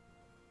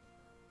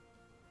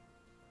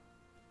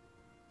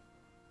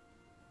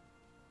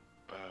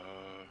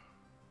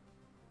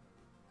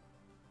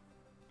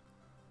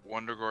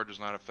 Wonder Guard does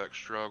not affect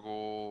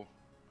struggle.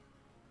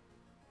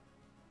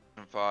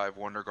 And 5,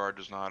 Wonder Guard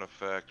does not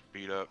affect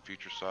beat up,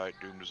 future sight,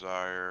 doom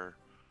desire.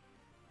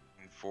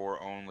 And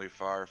 4, only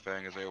Fire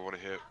Fang is able to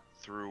hit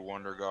through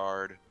Wonder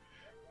Guard.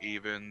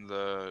 Even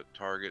the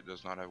target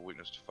does not have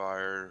weakness to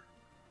fire.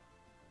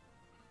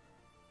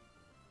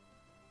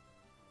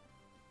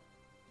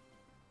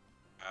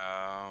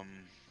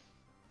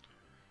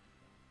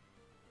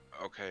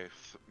 Okay,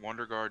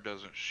 Wonder Guard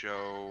doesn't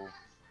show.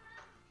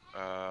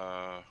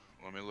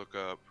 Let me look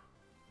up.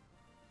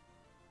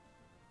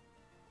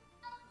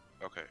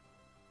 Okay.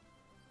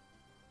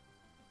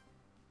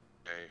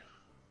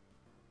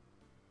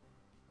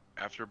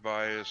 After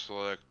bide,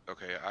 select.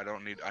 Okay, I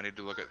need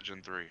to look at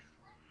Gen 3.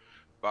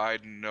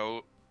 Bide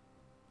no.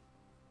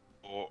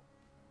 For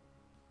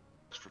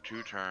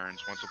 2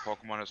 turns. Once a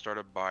Pokemon has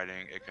started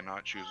biting, it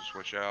cannot choose to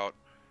switch out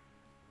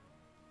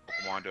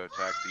Pokemon to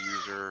attack the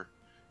user.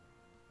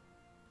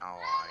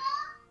 Ally.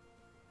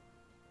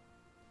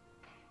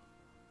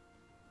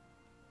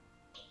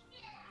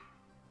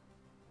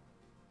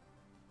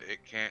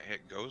 It can't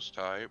hit Ghost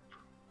type.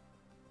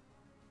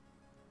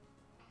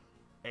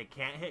 It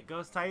can't hit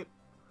Ghost type?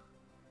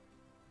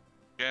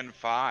 Gen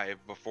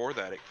 5, before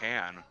that it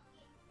can.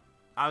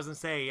 I was gonna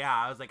say, yeah,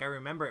 I was like, I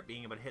remember it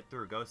being able to hit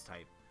through Ghost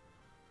type.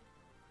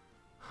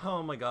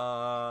 Oh my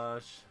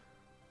gosh.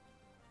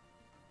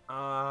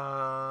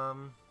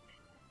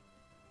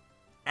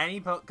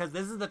 Because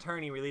this is the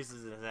turn he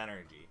releases his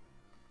energy.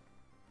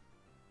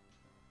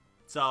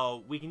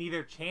 So, we can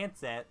either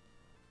chance it.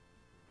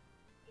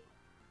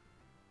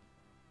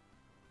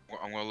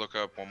 I'm gonna look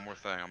up one more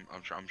thing.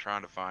 I'm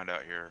trying to find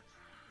out here.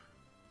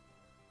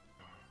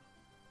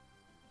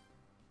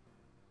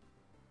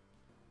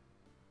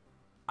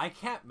 I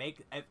can't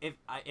make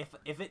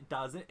if it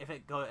doesn't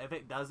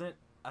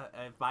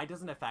bide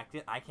doesn't affect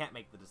it, I can't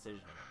make the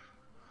decision.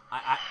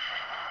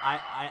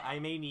 I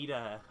may need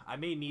a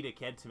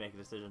kid to make a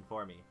decision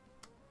for me.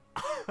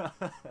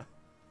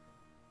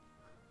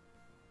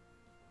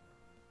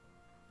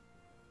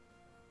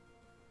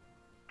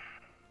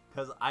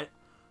 Cause I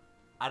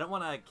don't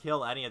want to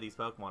kill any of these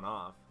Pokemon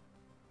off.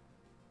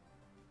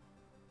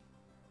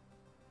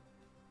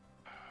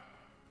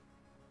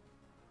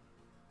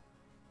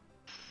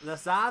 The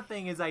sad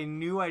thing is I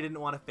knew I didn't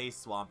want to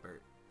face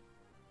Swampert.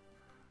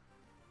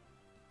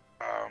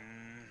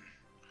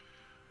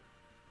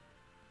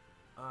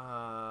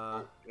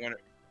 When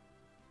it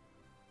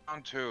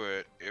down to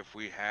it, if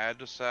we had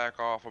to sack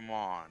off a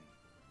Mon,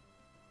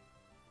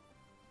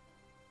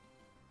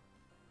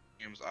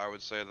 I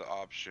would say the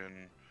option,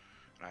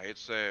 and I hate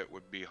to say it,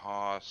 would be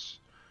Haas.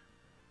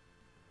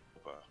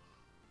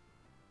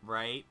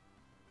 Right?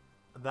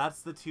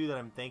 That's the 2 that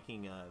I'm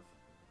thinking of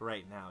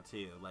right now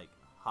too. Like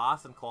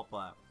Haas and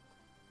Culpa.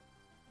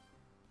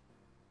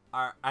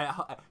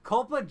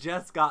 Culpa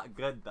just got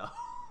good though.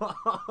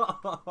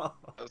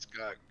 That's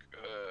got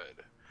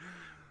good.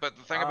 But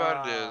the thing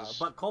about it is,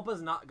 but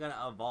Culpa's not gonna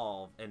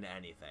evolve into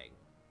anything.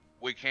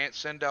 We can't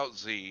send out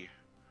Z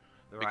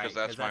because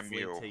that's my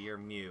Mew. Linked to your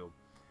Mew.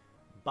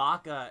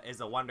 Baka is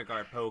a Wonder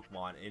Guard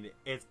Pokemon, and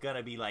it's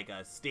gonna be like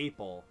a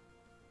staple.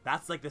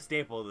 That's like the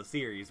staple of the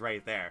series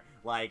right there.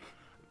 Like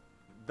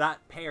that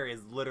pair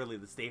is literally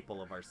the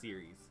staple of our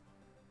series.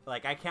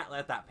 Like I can't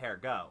let that pair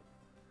go,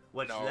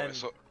 which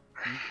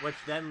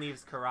then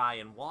leaves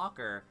Karai and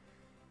Walker,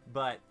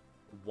 but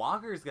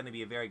Walker is going to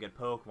be a very good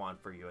Pokemon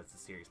for you as the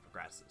series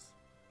progresses.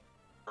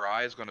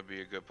 Karai is going to be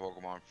a good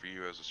Pokemon for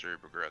you as the series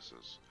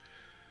progresses.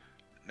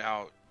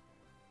 Now,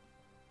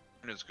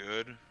 it's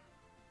good.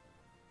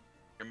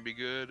 Can be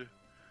good.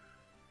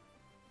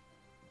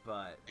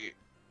 But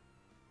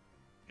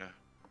yeah.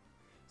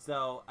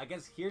 So I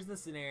guess here's the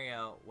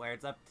scenario where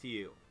it's up to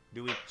you.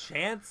 Do we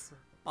chance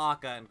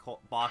Baka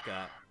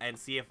and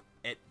see if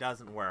it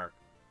doesn't work?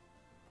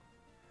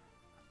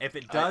 If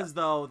it does,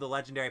 though, the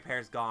legendary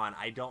pair's gone.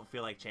 I don't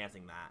feel like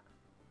chancing that.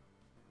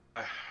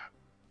 Let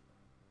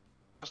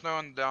us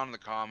know down in the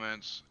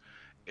comments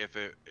if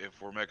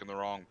we're making the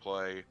wrong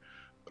play,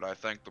 but I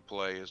think the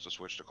play is to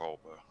switch to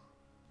Culpa.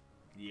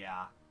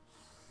 Yeah.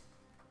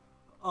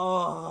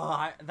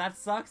 Oh, that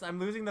sucks. I'm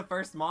losing the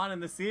first Mon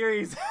in the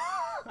series.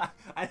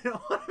 I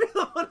don't want to be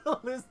the one to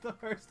lose the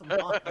first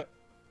Mon.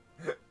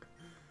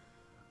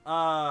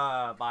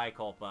 Bye,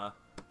 Culpa.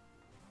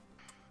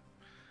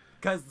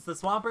 Because the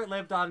Swampert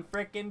lived on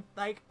frickin'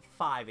 like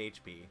 5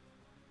 HP.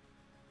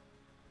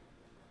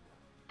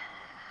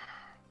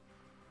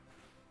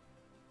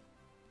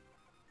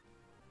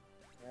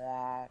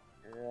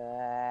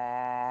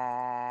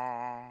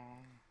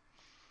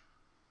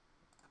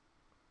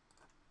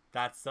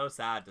 That's so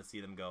sad to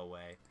see them go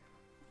away.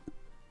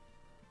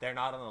 They're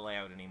not on the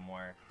layout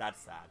anymore.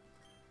 That's sad.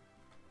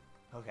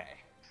 Okay.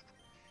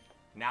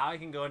 Now I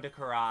can go into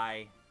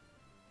Karai.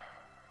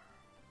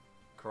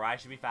 Karai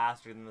should be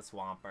faster than the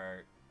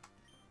Swampert.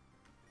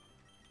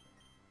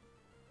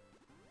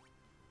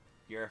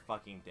 You're a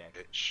fucking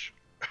dick. Bitch.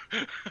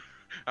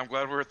 I'm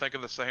glad we were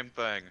thinking the same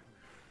thing.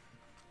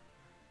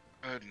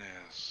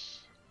 Goodness.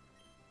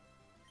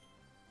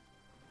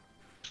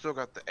 Still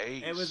got the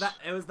ace.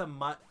 It was the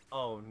mud.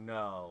 Oh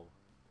no.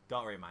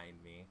 Don't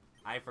remind me.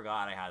 I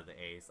forgot I had the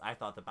ace. I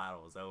thought the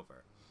battle was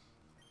over.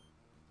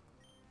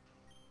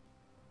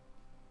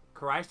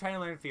 Karai's trying to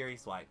learn Fury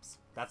Swipes.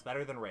 That's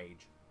better than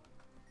Rage.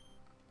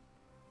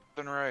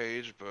 Than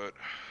Rage, but...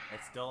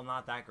 It's still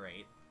not that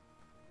great.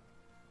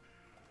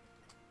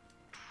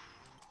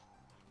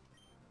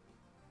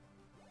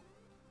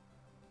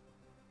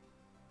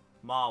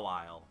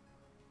 Mawile.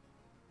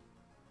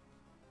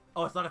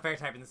 Oh, it's not a fairy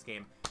type in this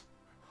game.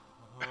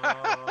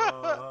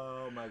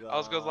 Oh my god. I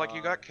was gonna like,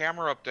 you got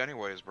camera upped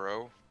anyways,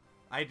 bro.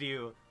 I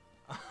do.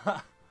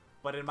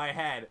 But in my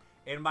head,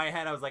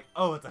 I was like,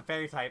 oh, it's a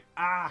fairy type.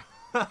 Ah!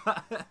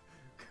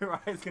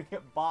 Karai's gonna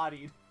get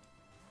bodied.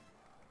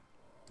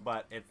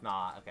 But it's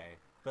not. Okay.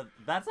 But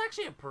that's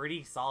actually a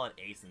pretty solid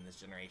ace in this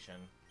generation.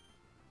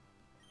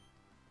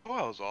 Oh,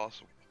 that was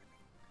awesome.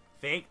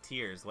 Fake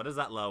Tears. What does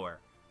that lower?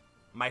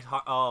 My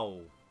heart.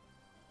 Oh.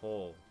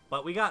 Oh.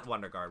 But we got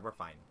Wonder Guard. We're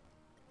fine.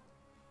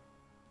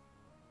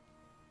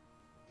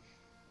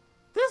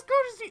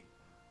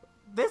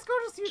 This girl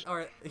just used,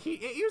 or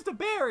it used a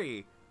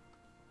berry.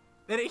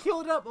 And it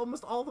healed up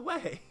almost all the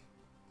way.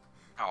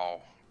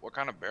 Oh, what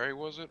kind of berry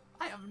was it?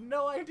 I have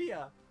no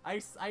idea. I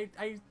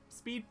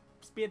sped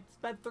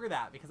through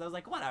that because I was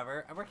like,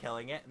 whatever, and we're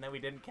killing it, and then we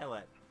didn't kill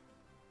it.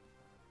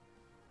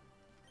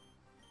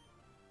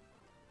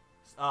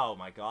 Oh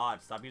my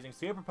god, stop using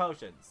super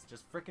potions.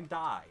 Just freaking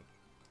die.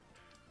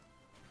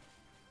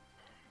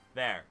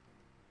 There.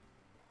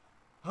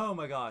 Oh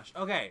my gosh.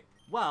 Okay,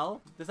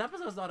 well, this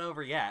episode's not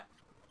over yet,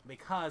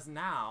 because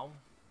now,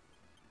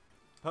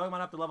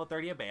 Pokemon up to level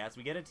 30 Abeas,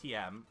 we get a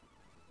TM.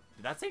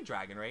 Did that say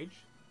Dragon Rage?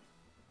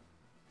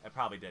 It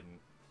probably didn't,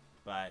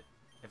 but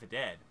if it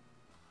did.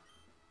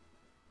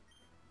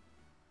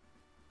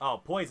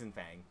 Oh, Poison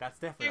Fang. That's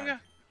different. Yeah. I'm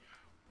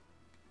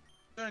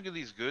trying to get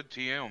these good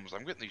TMs.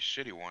 I'm getting these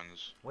shitty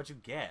ones. What'd you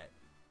get?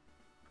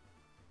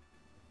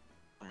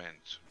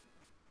 Mint.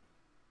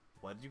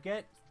 What did you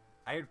get?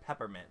 I heard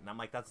Peppermint, and I'm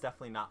like, that's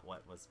definitely not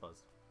what was supposed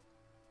to.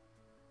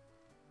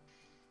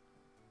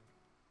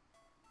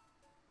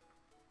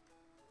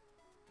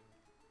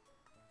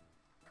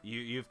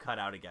 You've cut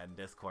out again.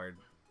 Discord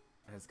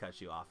has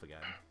cut you off again.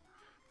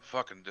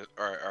 Fucking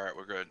alright,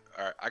 we're good.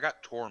 Alright, I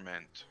got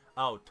Torment.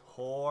 Oh,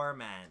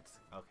 Torment.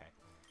 Okay.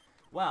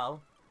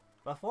 Well,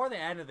 before the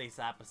end of this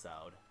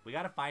episode, we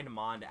gotta find a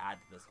Mon to add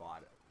to the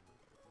squad.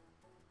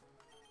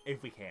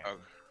 If we can.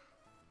 Okay.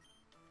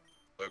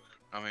 Look,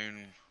 I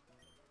mean...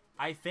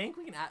 I think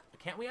we can add...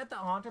 Can't we add the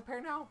Haunter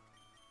pair now?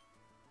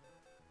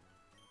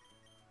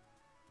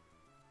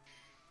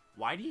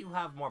 Why do you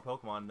have more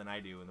Pokemon than I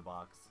do in the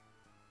box?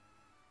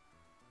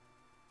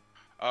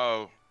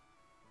 Oh.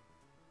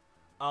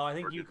 Oh, I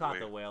think you caught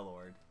the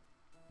Wailord.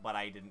 But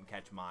I didn't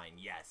catch mine.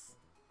 Yes.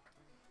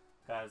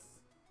 Because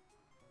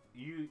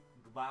you...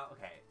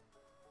 Okay.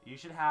 You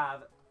should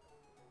have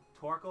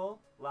Torkoal,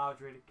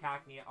 Loudred,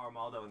 Cacnea,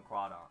 Armaldo, and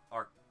Crawdon.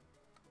 Or...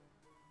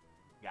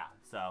 Yeah,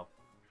 so...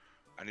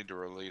 I need to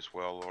release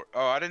Wailord.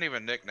 Oh, I didn't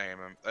even nickname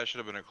him. That should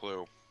have been a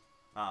clue.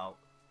 Oh.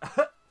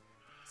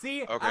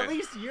 See, okay. At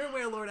least your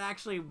Wailord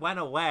actually went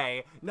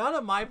away. None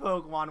of my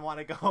Pokemon want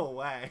to go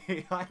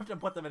away. I have to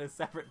put them in a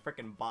separate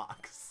freaking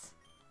box.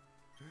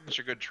 Such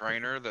a good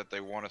trainer that they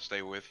want to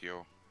stay with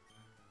you.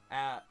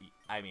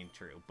 I mean,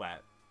 true,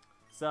 but...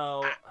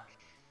 So...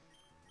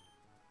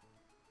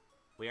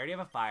 We already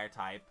have a Fire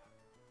type.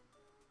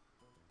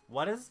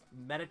 What is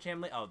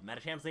Metacham's link? Oh,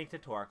 Metacham's linked to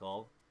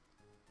Torkoal.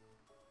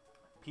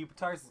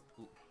 Pupitar,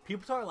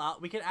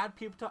 we can add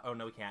Pupitar. Oh,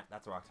 no, we can't.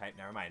 That's a rock type.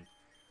 Never mind.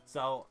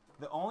 So,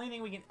 the only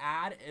thing we can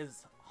add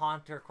is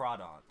Haunter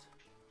Crawdont.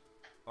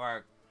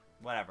 Or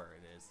whatever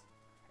it is.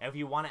 If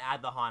you want to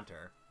add the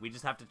Haunter, we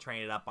just have to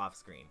train it up off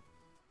screen.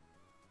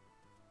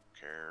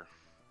 Care.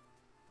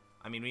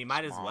 I mean, we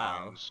might as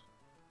well.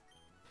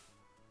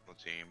 The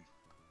team.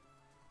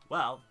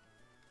 Well,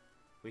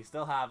 we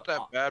still have... Put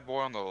that bad boy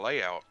on the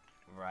layout.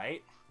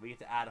 Right? We get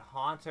to add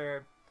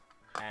Haunter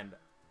and...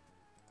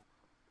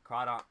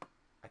 Crawdont.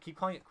 I keep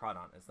calling it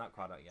Crawdont. It's not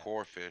Crawdont yet.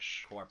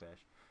 Corphish. Corphish.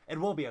 It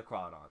will be a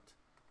Crawdont.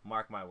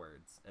 Mark my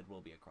words. It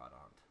will be a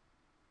Crawdont.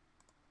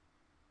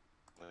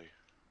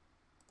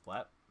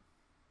 What?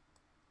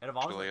 It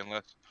evolves. Actually,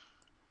 unless...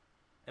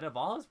 It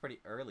evolves pretty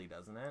early,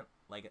 doesn't it?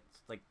 Like it's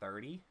like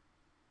 30.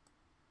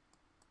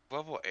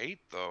 Level 8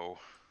 though.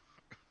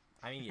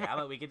 I mean, yeah,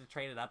 but we get to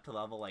train it up to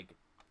level like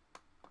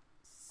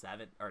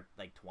 7 or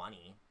like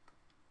 20.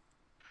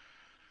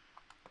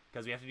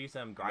 Because we have to do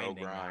some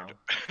grinding now.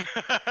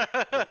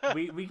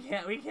 we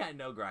can't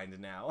no grind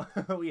now.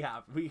 we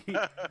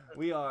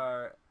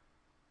are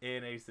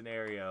in a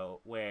scenario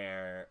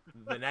where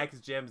the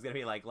next gym's gonna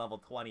be like level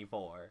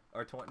 24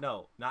 or 20.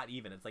 No, not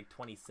even. It's like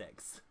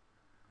 26.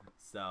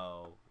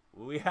 So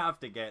we have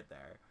to get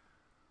there.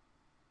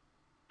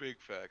 Big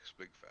facts,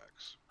 big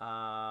facts.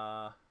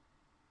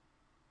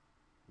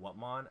 What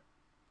mon?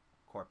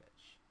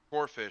 Corfish.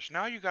 Corfish.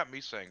 Now you got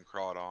me saying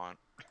Crawdon.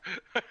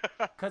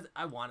 Because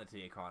I want it to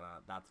be a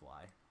Crawdon. That's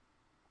why.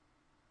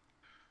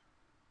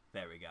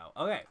 There we go.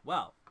 Okay,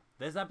 well,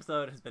 this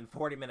episode has been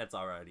 40 minutes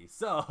already.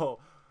 So,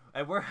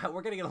 and we're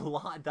gonna get a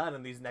lot done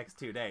in these next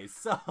 2 days.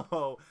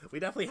 So we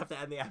definitely have to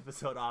end the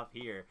episode off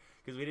here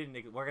because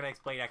we're gonna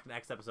explain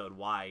next episode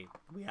why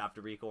we have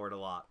to record a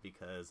lot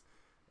because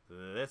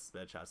this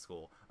bitch has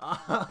school,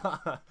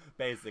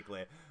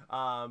 basically.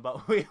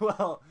 But we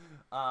will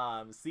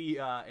see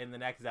in the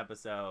next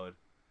episode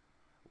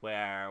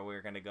where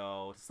we're gonna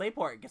go to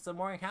Slayport and get some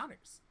more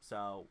encounters.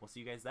 So we'll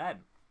see you guys then.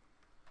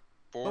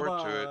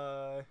 Forward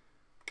to it.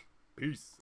 Peace.